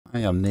Hi,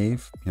 I'm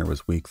Nave. Here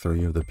was week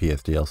 3 of the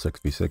PSDL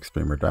 6v6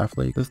 Streamer Draft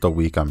League. This is the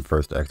week I'm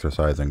first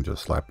exercising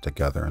just slap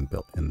together and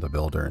build in the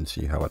builder and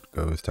see how it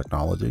goes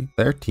technology.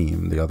 Their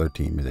team, the other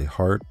team, is a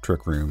hard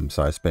trick room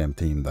side spam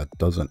team that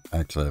doesn't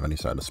actually have any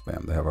side of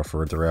spam. They have a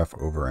fur giraffe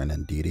over an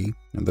Ndidi,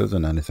 and there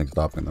isn't anything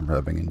stopping them from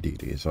having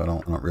Ndidi, so I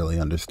don't really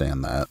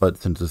understand that. But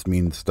since this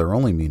means their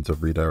only means of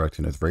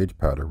redirecting is Rage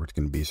Powder, which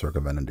can be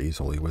circumvented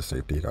easily with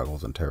safety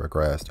goggles and Terra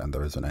Grass, and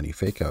there isn't any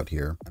fake out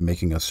here, I'm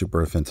making a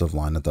super offensive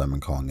line at them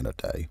and calling it a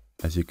day.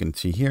 As you can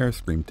see here,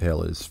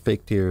 Screamtail is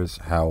Fake Tears,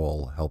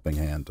 Howl, Helping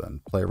Hand,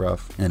 and Play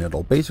Rough, and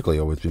it'll basically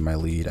always be my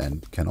lead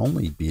and can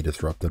only be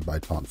disrupted by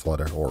Taunt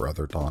Flutter or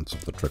other taunts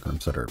if the Trick Room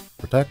Sitter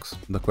protects.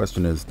 The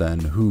question is then,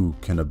 who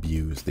can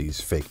abuse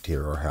these Fake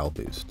Tear or Howl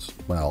boosts?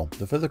 Well,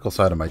 the physical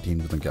side of my team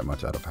doesn't get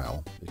much out of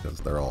Howl, because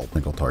they're all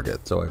single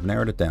target, so I've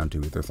narrowed it down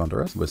to either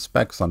Thunderous with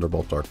Specs,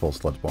 Thunderbolt, Dark Pulse,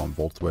 Sludge Bomb,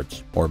 Volt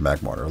Switch, or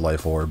Magmortar,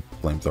 Life Orb,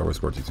 Flamethrower,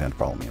 Scorching Sand,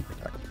 Follow Me, and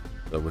Protect.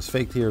 So with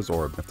Fake Tears,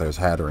 or if there's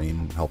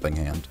Hatterene, Helping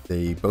Hand,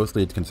 both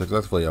leads can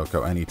successfully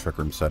outgo any Trick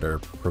Room Setter,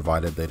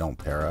 provided they don't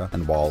Terra.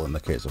 And while in the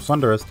case of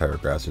Thunderous, Terra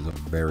Grass is a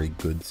very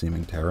good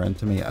seeming Terra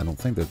into me, I don't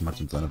think there's much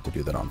incentive to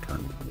do that on turn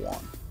 1.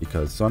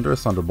 Because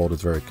Thunderous Thunderbolt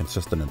is very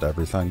consistent into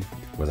everything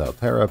without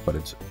Terra, but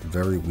it's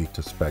very weak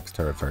to Specs,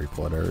 Terra, Fairy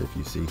Flutter, if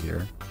you see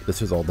here.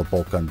 This is all the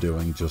bulk I'm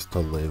doing just to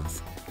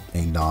live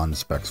a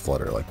non-Specs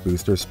Flutter, like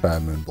Booster,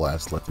 Spam,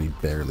 Moonblast lets me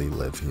barely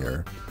live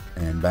here.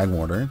 And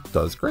Magmortar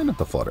does great at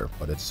the Flutter,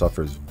 but it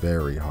suffers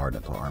very hard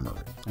into Armory.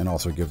 And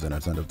also gives an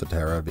incentive to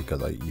Terra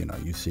because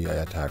you see I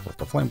attack with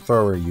the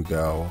Flamethrower, you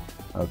go,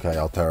 okay,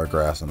 I'll Terra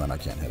Grass and then I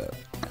can't hit it.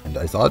 And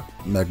I thought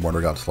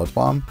Magmortar got Sludge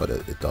Bomb, but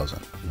it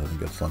doesn't. It doesn't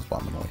get Sludge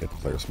Bomb, it only gets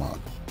Clear Smog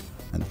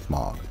and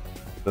Smog.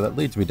 So that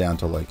leads me down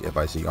to, like, if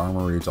I see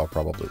Armories, I'll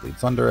probably lead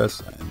Thunderous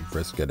and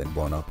risk getting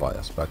blown up by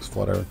a Specs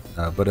Flutter.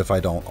 But if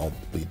I don't, I'll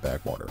lead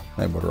Magmortar.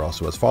 Magmortar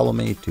also has Follow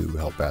Me to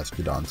help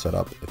Baskudon set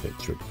up if it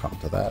should come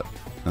to that.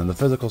 And the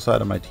physical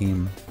side of my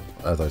team,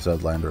 as I said,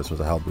 Landorus with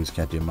a Howl boost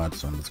can't do much,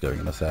 so I'm just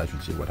giving it a Sash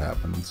and see what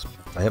happens.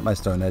 If I hit my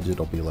Stone Edge,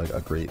 it'll be like a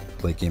great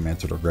late game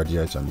answer to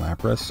Regice and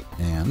Lapras.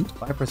 And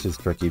Lapras is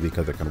tricky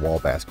because it can wall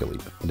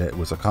Basculete. It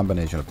was a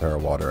combination of Terra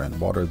Water and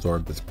Water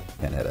Absorb, just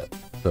can't hit it.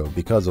 So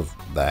because of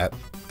that,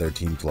 their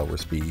team's lower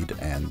speed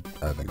and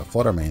having a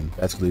Flutter main,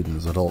 Basculete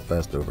is Adult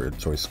Vest over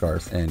Choice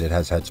Scarf, and it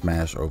has Head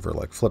Smash over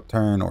like Flip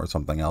Turn or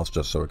something else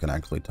just so it can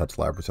actually touch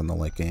Lapras in the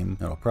late game.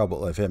 It'll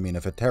probably, if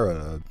it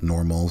Terra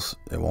normals,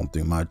 it won't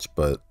do much,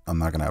 but I'm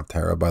not going to have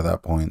Terra by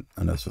that point,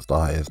 and it's just the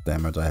highest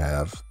damage I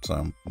have,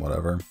 so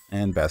whatever.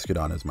 And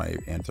Baskudon is my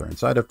answer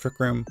inside of Trick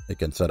Room. It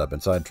can set up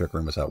inside Trick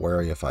Room without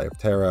worry if I have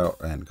Terra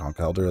and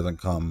Conkeldurr doesn't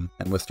come.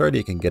 And with Sturdy,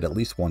 it can get at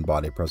least one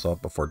body press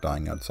off before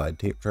dying outside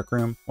Trick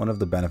Room. One of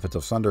the benefits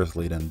of Thunderous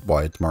lead and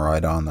why it's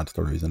Miraidon, that's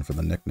the reason for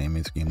the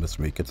nicknaming scheme this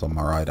week, it's a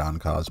Miraidon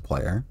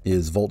cosplayer,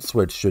 is Volt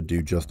Switch should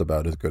do just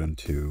about as good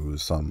into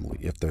some,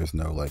 if there's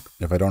no, like,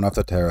 if I don't have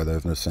to Terra,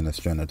 there's no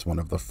Sinistren, it's one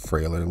of the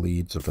frailer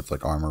leads, if it's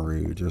like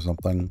Armarouge or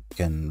something,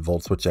 can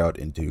Volt Switch out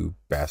into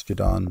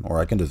Baskudon, or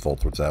I can just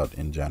Volt Switch out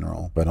in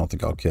general, but I don't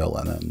think I'll kill,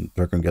 and then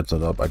Trick Room gets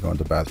it up, I go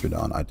into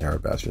Baskudon, I Terra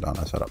Baskudon,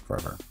 I set up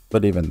forever.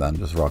 But even then,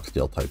 just Rock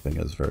Steel typing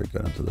is very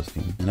good into this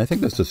team. And I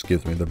think this just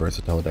gives me the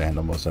versatility to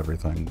handle most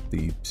everything.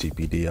 The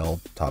CPDL,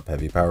 top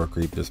heavy power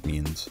creep, just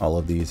means all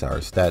of these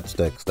are stat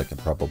sticks that can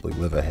probably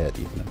live a hit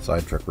even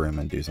inside Trick Room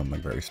and do something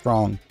very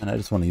strong. And I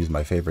just want to use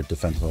my favorite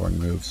defense lowering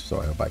moves,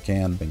 so I hope I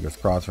can. Fingers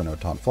crossed for no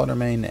Taunt Flutter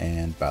main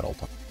and Battle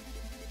Taunt.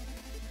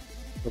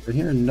 Over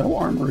here, no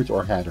Armorouge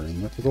or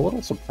Hatterene, which is a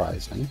little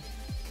surprising.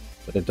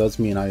 But it does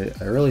mean I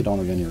really don't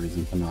have any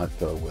reason to not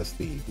go with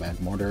the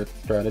Magmortar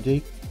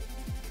strategy.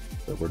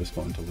 So we're just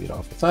going to lead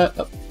off with that.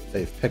 Oh,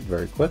 they've picked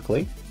very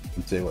quickly.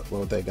 Let's see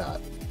what they got.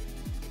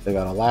 They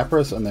got a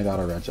Lapras and they got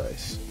a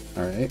Regice.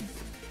 Alright.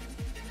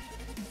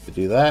 To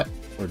do that,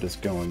 we're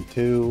just going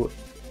to...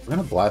 We're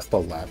going to blast the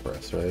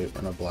Lapras, right?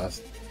 We're going to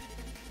blast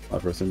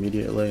Lapras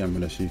immediately. I'm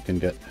going to see if you can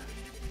get...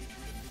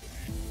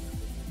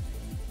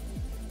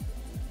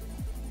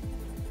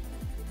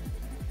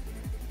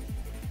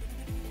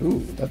 Ooh,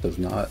 that does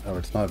not... Oh,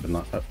 it's not even...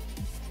 I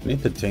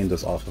need to change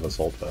this off of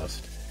Assault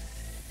Vest.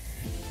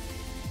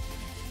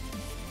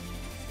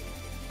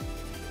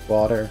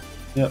 Water.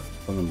 Yep,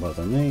 doesn't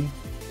bother me.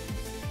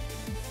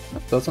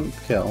 That doesn't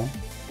kill.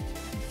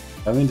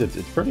 That means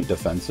it's pretty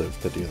defensive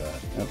to do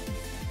that. Yep.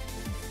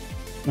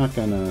 Not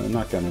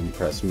gonna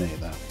impress me,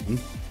 that one.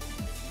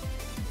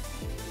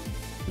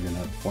 We're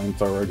gonna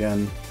Flamethrower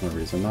again, no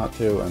reason not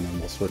to, and then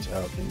we'll switch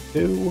out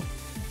into...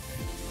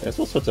 I guess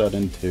we'll switch out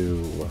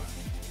into...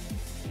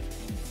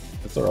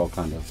 They're all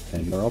kind of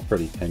they're all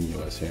pretty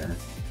tenuous here.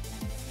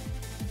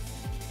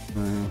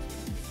 And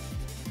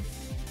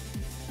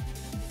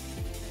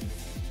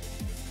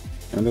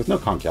there's no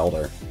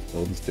Conkeldurr, so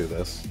we'll just do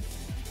this.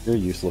 You're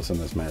useless in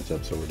this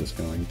matchup, so we're just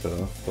going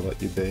to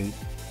let you be.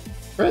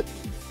 Crit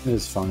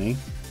is funny.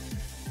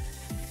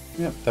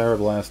 Yep, Terra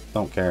Blast,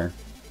 don't care.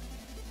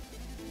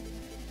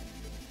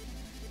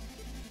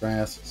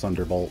 Grass,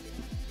 Thunderbolt.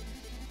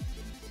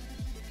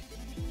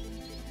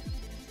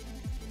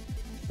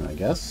 And I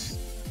guess...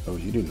 Oh,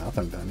 you do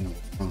nothing then.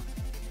 Huh.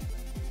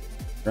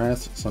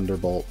 Grass,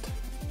 Thunderbolt,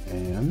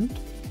 and...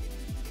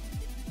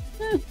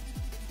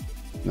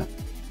 no.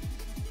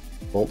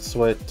 Volt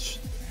Switch,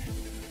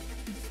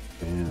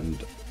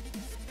 and...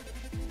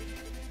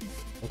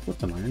 what's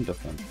with an Iron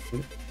Defense?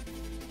 Ooh.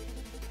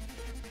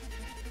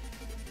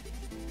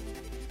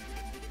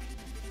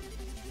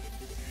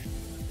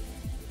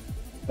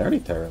 I already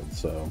tarot,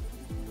 so...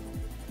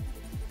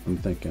 I'm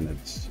thinking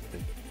it's...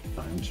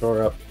 time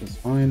shore up is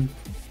fine.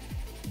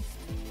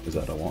 Is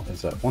that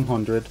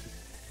 100?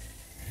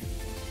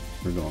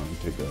 We're going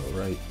to go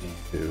right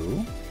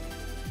into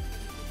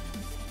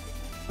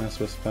Mass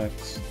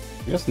Respects.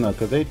 I guess no,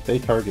 because they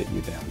target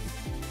you down.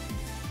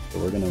 So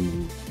we're gonna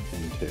move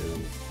into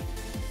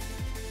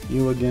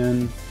you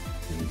again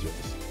and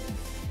just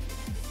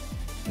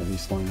heavy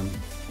slam.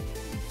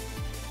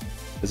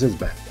 This is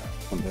bad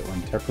though.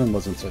 When Teflon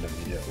wasn't set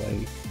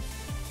immediately, it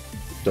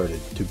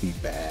started to be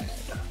bad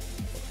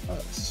for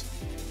us.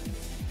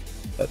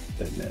 But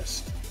they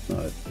missed. No,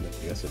 I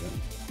guess it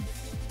didn't.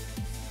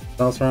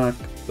 Spells Rock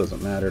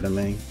doesn't matter to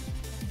me.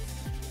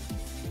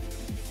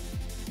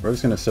 We're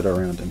just gonna sit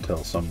around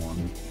until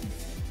something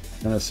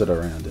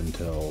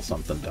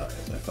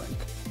dies, I think.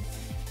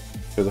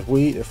 Because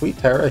if we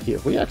Terra here,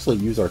 if we actually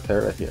use our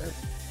Terra here,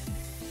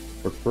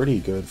 we're pretty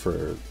good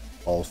for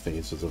all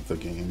phases of the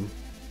game.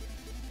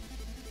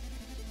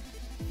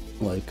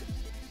 Like,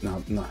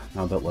 now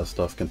that less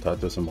stuff can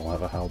touch us and we'll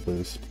have a Howl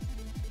boost.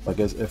 Like,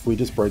 if we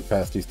just break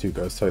past these two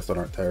ghost types that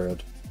aren't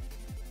Terra'd,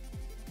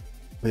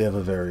 we have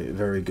a very,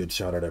 very good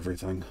shot at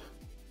everything.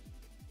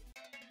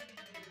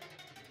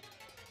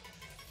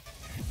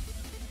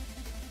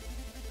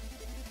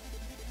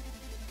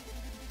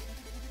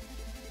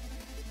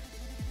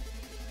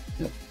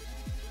 Yep.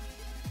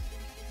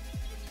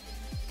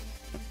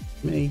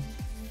 Me.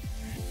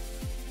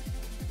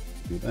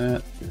 Do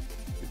that.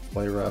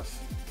 Play rough.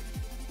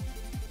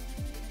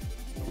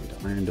 Going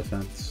to Iron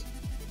Defense.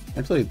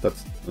 Actually,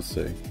 let's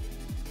see.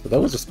 But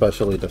that was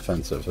especially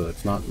defensive, so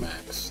it's not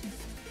max.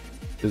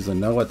 There's a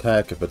no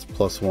attack. If it's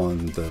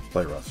 +1, the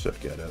play rough should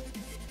get it.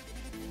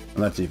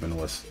 And that's even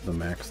with the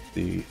max,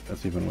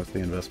 that's even with the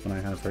investment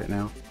I have right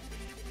now.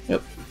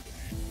 Yep.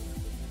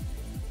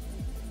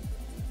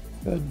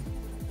 Good.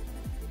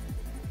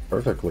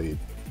 Perfectly.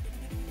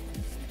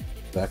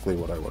 Exactly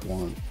what I would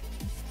want.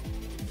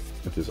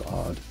 Which is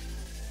odd.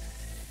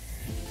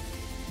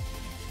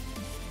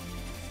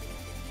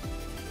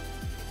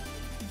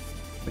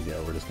 But yeah,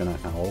 we're just gonna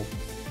howl.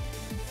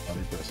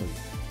 Body pressing.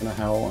 Gonna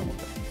howl and we're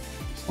gonna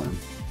slam.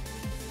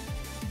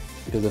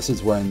 Because this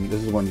is when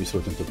you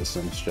switch into the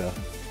Sinistra.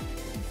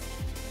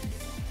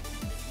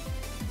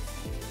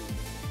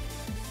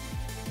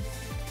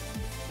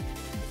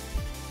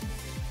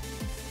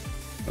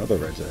 Other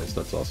Regis,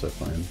 that's also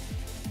fine.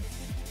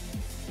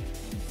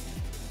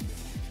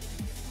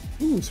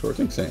 Ooh,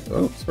 Scorching Sand.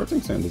 Oh,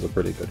 Scorching Sand is a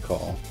pretty good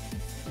call.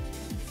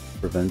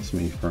 Prevents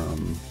me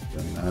from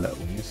doing that at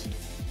least.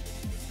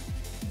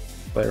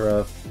 Play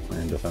rough,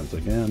 Iron Defense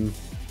again.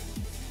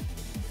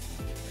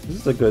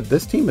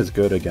 This team is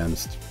good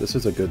against, this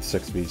is a good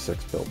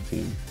 6v6 build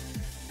team.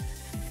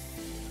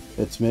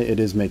 It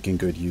is making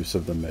good use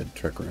of the mid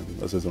Trick Room.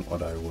 This isn't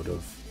what I would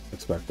have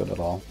expected at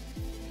all.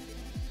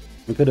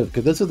 We could have,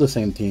 because this is the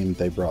same team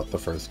they brought the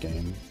first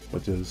game,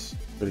 which is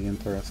pretty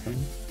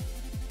interesting.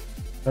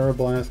 Terra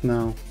Blast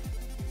now.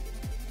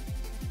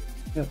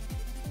 Yep.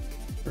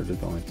 We're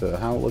just going to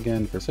Howl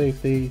again for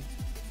safety.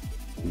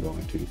 I'm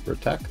going to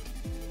Protect.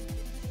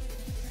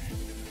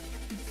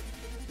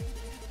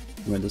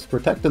 I'm going to just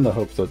Protect in the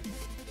hopes that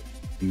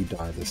you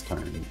die this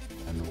turn,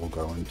 and we'll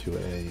go into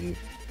a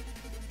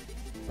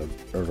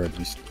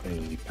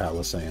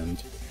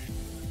Palisand.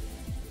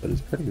 But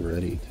it's pretty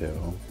ready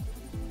too.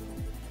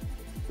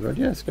 But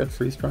yeah, it's got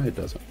Freeze Dry. It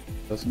doesn't.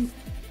 Does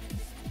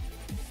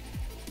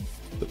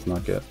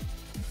not get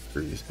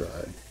Freeze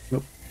Dry.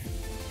 Nope.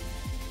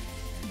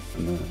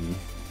 And then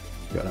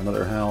we got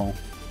another Howl.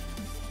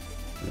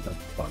 And a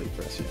Body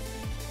Press here.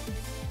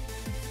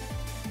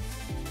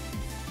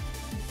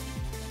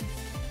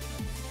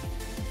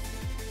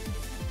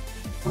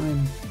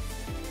 Fine.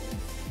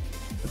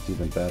 That's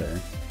even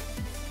better.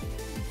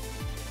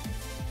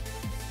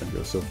 I'd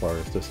go so far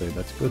as to say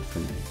that's good for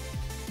me.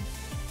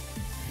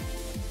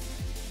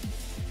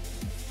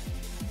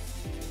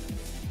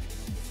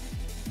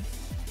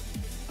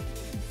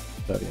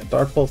 So yeah,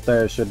 Dark Pulse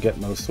there should get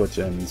most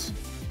switch-ins.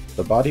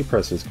 The Body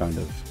Press is kind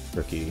of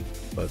tricky,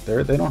 but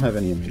they don't have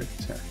any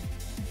immunities here.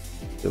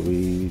 So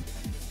we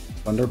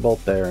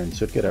Thunderbolt there and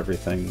should get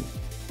everything.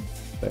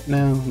 But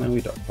now we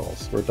Dark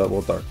Pulse. We're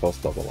double Dark Pulse,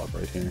 double up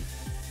right here.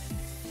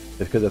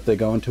 Because if they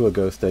go into a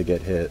ghost, they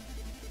get hit.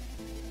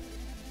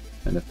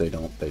 And if they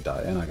don't, they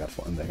die. And they got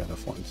a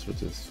flinch,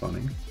 which is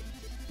funny.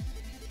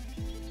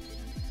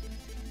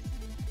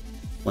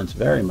 Flinch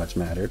very much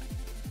mattered,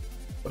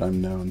 but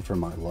I'm known for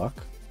my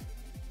luck.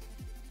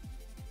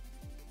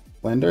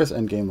 Lander's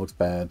endgame looks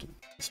bad,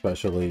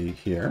 especially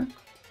here.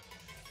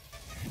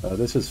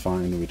 This is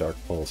fine. We Dark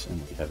Pulse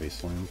and we Heavy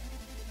Slam.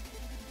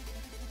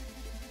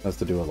 Has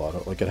to do a lot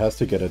of, like, it has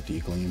to get a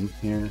D-Gleam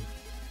here.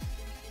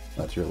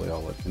 That's really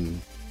all it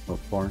can Hope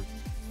for.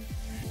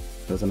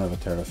 Doesn't have a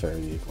Terra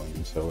Fairy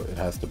Equine, so it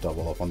has to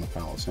double up on the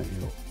Palisade.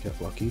 You'll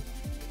get lucky.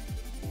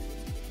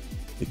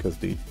 Because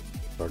the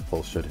Dark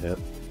Pulse should hit.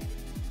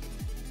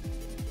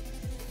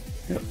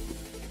 Yep.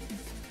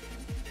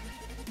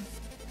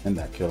 And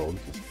that killed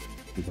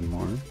even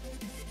more.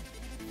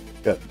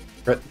 Good.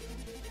 Crit.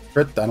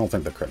 Crit, I don't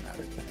think the crit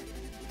mattered.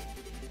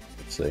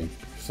 Let's see.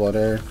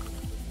 Flutter.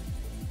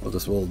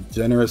 We'll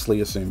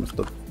generously assume it's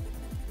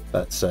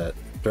that set.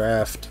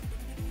 Draft.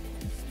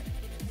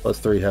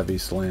 +3 heavy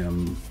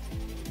slam.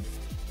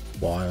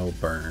 While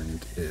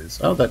burned is...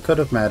 Oh, that could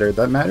have mattered.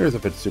 That matters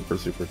if it's super,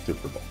 super,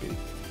 super bulky.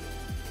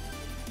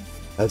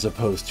 As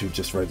opposed to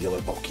just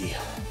regular bulky.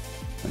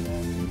 And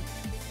then...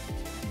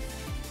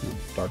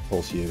 Dark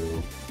Pulse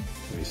you.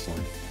 Heavy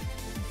slam.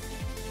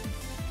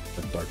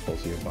 Dark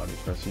Pulse you, body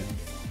press you.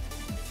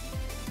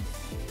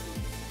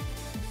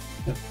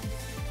 Yep.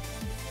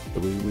 So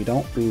we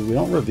don't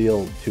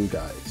reveal two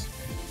guys.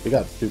 We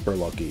got super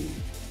lucky.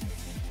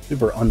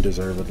 Super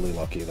undeservedly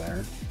lucky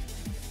there.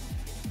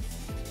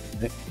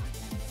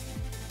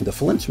 The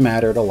flinch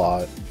mattered a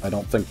lot. I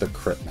don't think the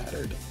crit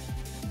mattered.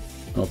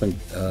 I don't think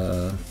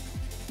the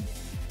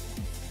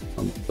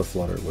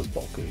flutter was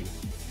bulky.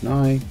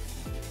 No.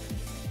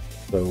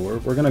 So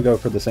we're gonna go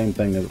for the same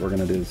thing as we're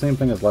gonna do the same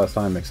thing as last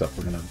time, except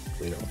we're gonna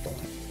lead off the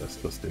line.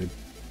 This dude.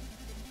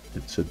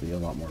 It should be a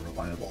lot more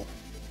reliable.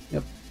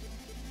 Yep.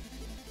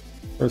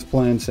 First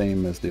plan,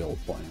 same as the old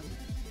plan.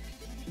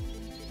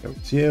 So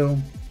it's you.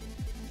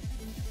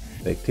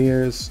 Fake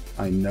Tears.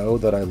 I know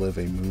that I live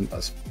a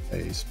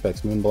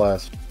Specs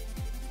Moonblast.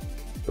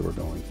 So we're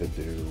going to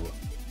do...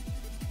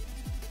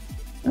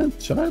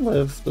 should I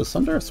live? Will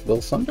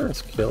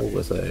Sundere's kill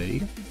with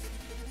a...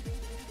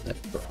 That's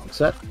the wrong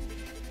set.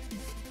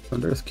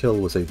 Sundere's kill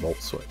was a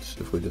Volt Switch.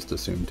 If we just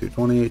assume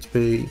 220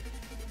 HP,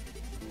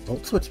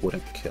 Volt Switch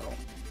wouldn't kill.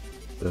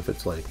 But if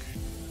it's like...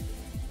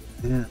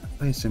 Yeah,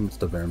 I assume it's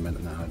the bare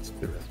minute now. It's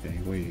too risky.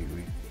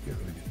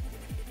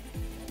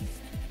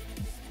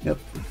 Yep.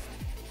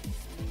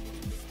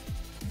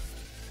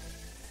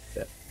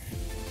 Yeah.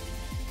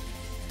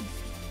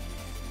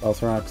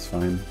 Health Rock's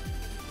fine.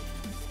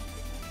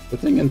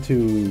 Switching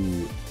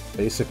into...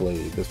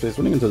 Basically,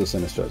 switching into the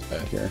Sinistrar is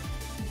bad here.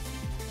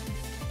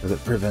 Because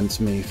it prevents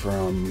me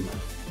from...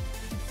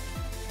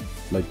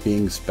 Like,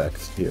 being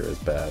specced here is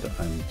bad.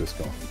 I'm just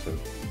going to...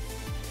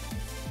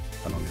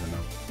 I don't even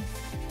know.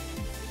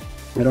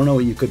 I don't know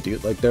what you could do.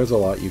 Like, there's a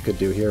lot you could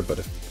do here, but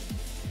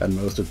if at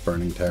most it's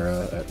Burning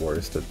Terra, at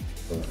worst it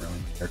doesn't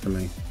really matter to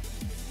me.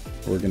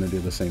 We're gonna do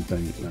the same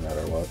thing no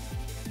matter what.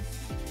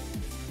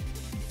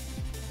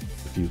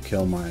 If you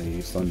kill my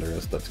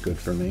Sunderous, that's good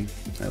for me.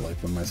 I like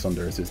when my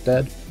Sunderous is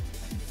dead.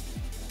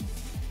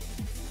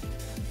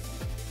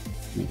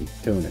 I mean,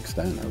 to an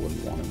extent, I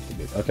wouldn't want him to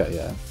be... Okay,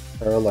 yeah.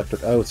 Terra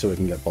Electric... Oh, so we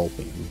can get Bolt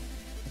Beam.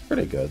 That's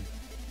pretty good.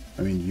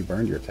 I mean, you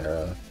burned your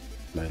Terra,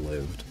 and I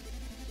lived.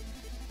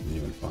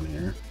 Even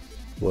funnier.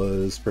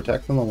 Was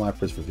Protect from the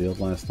Lapras revealed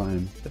last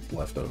time? It's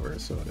leftover,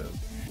 so it is.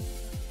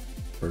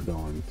 We're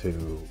going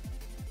to...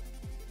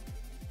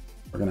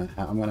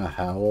 I'm gonna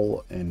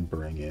Howl and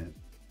bring it...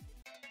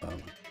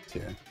 it's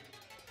here.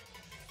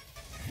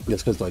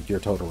 Just because, like, you're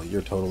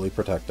totally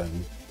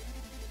protecting.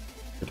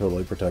 You're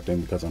totally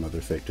protecting because another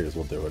Fake Tears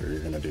will do it, or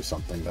you're gonna do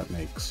something that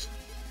makes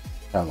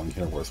howling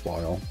here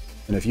worthwhile.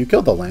 And if you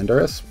kill the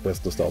Landorus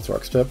with the Stealth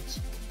Rock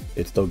chips,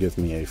 it still gives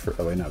me a...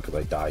 Oh wait, no, because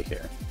I die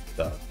here.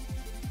 Duh.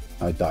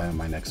 I die on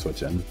my next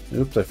switch in.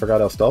 Oops, I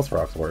forgot how Stealth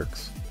Rocks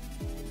works.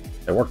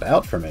 It worked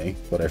out for me,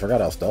 but I forgot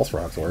how Stealth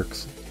Rocks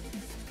works.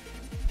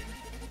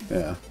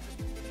 Yeah.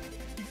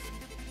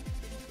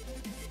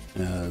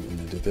 I'm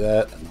gonna do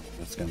that, and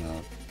it's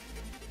gonna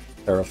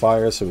Terra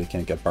Fire so we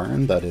can't get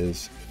burned. That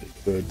is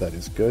good. That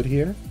is good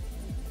here.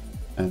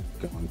 And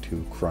I'm going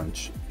to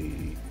crunch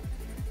the...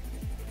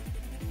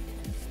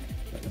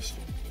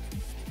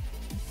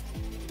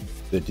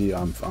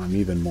 I'm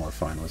even more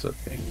fine with it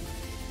being...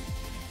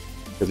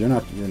 Because you're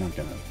not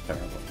gonna Terra.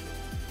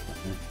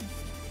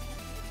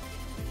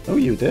 Oh,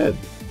 you did.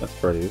 That's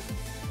pretty.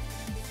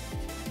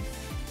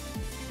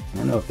 I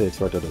don't know if they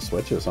expected a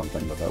switch or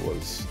something, but that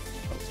was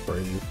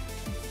brave.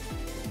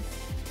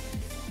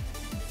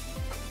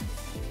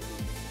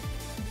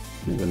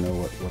 I don't even know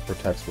what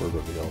protects were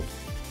revealed.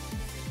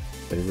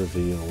 They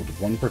revealed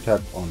one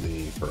protect on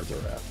the further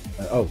app.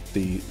 Oh,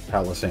 the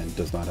Palisade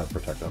does not have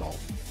protect at all,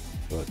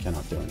 so it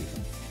cannot do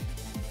anything.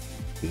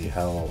 The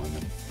Howl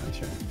element right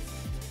here,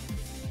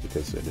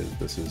 because it is.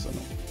 This is an.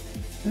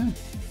 Yeah.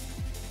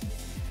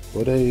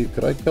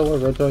 Could I kill a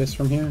red dice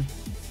from here?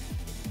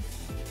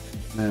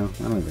 No,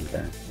 I don't even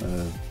care.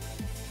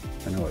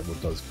 I know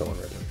it does kill a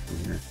red dice from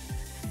here.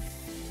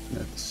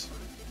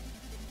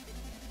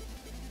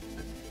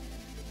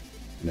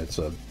 And it's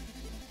a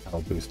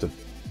Howl boosted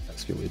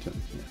Rescue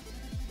Legion. Yeah.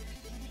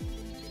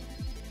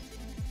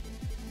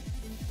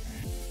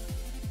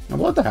 I'm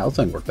glad the Howl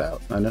thing worked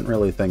out. I didn't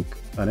really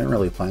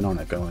plan on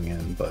it going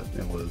in, but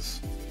it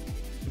was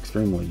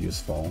extremely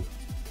useful.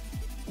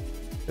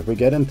 If we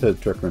get into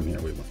Trick Room here,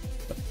 we win.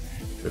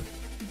 Good.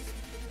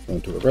 Go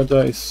into a red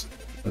dice.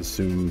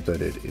 assume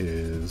that it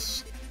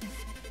is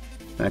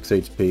max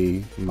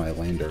HP. My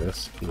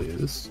Landorus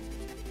is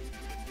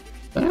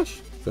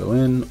dash. Go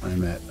in.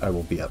 I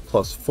will be at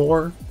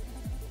 +4,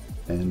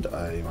 and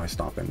my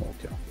stomping will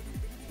kill.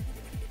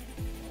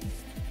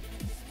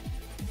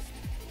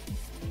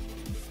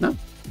 No,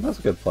 that's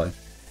a good play.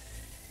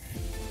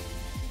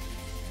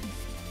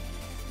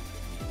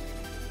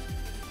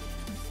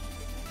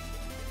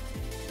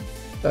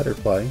 Better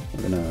play.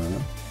 We're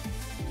gonna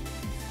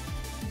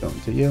go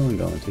into you and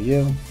go into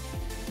you.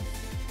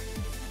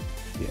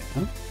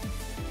 Yeah.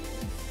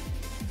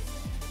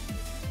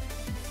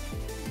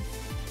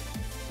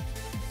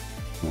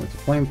 With the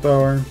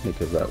flamethrower,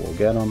 because that will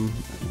get him. And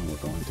then we're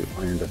going to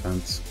iron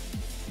defense.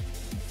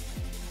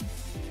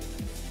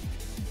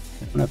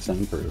 And that's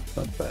soundproof,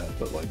 that's bad,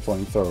 but like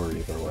flamethrower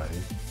either way.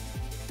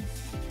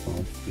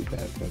 Won't be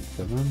that good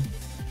for them.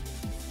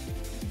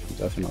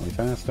 Definitely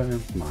faster.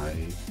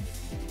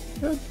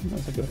 Good,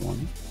 that's a good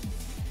one.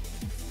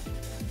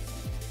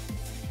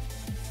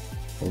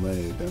 Well,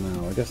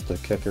 now I guess the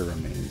kicker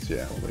remains,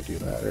 yeah, will they do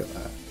that or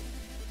that?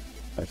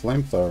 I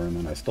flamethrower and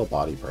then I still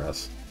body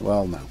press.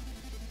 Well, no.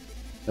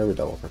 There we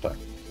double protect.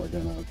 We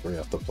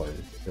have to play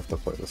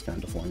this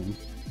kind of flame.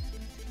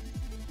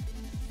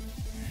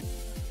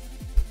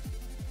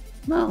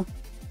 No.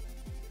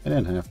 I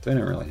didn't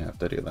really have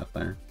to do that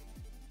there.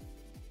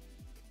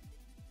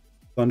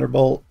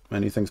 Thunderbolt,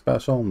 anything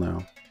special?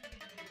 No.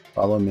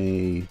 Follow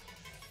me.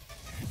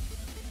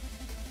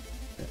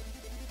 Okay.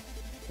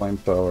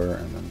 Flamethrower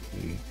and then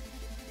the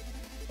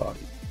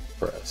body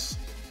press.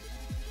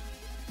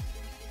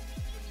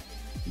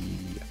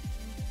 Yeah.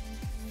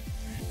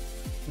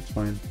 That's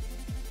fine.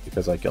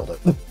 Because I killed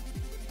it.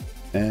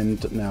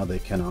 And now they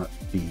cannot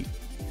beat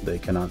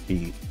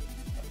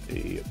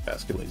a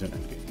basket laser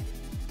endgame.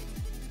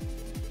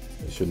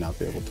 They should not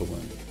be able to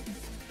win.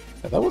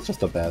 Yeah, that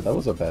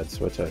was a bad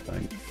switch, I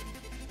think.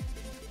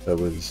 It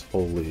was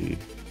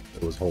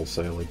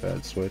wholesale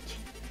bad switch.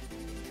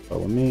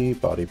 Follow me,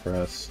 body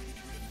press.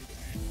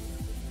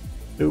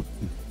 Oop.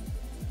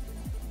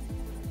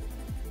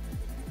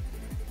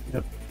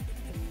 Yep.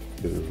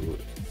 To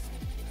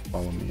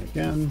follow me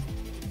again.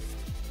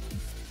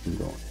 I'm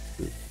going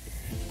to,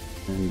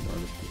 and I'm just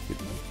gonna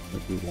keep it.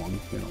 If we won,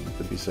 you don't have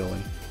to be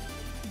silly.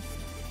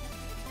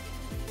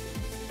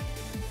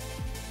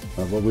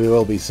 But we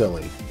will be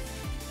silly.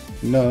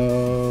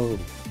 No.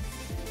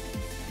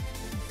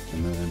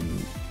 And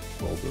then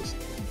we'll just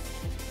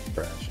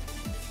crash.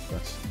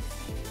 Press.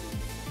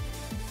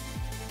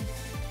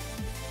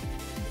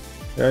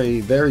 Very,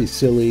 very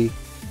silly.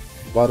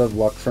 A lot of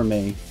luck for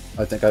me.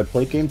 I think I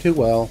played game 2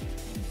 well.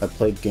 I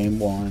played game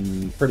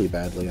 1 pretty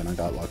badly and I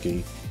got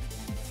lucky.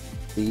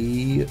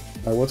 I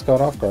was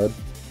caught off guard.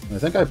 I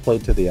think I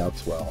played to the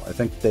outs well. I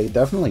think they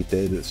definitely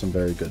did some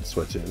very good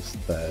switches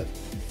that...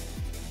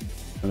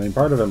 I mean,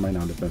 part of it might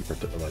not have been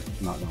like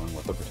not knowing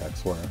what the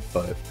protects were,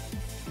 but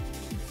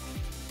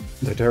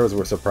the terrors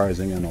were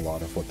surprising and a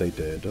lot of what they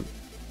did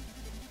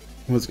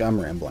was... I'm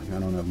rambling. I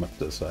don't have much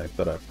to say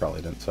that I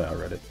probably didn't say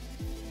already.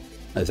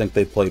 I think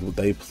they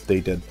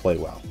did play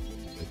well.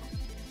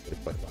 They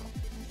played well.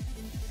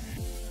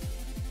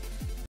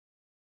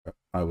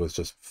 I was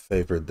just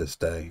favored this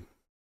day.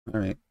 All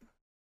right.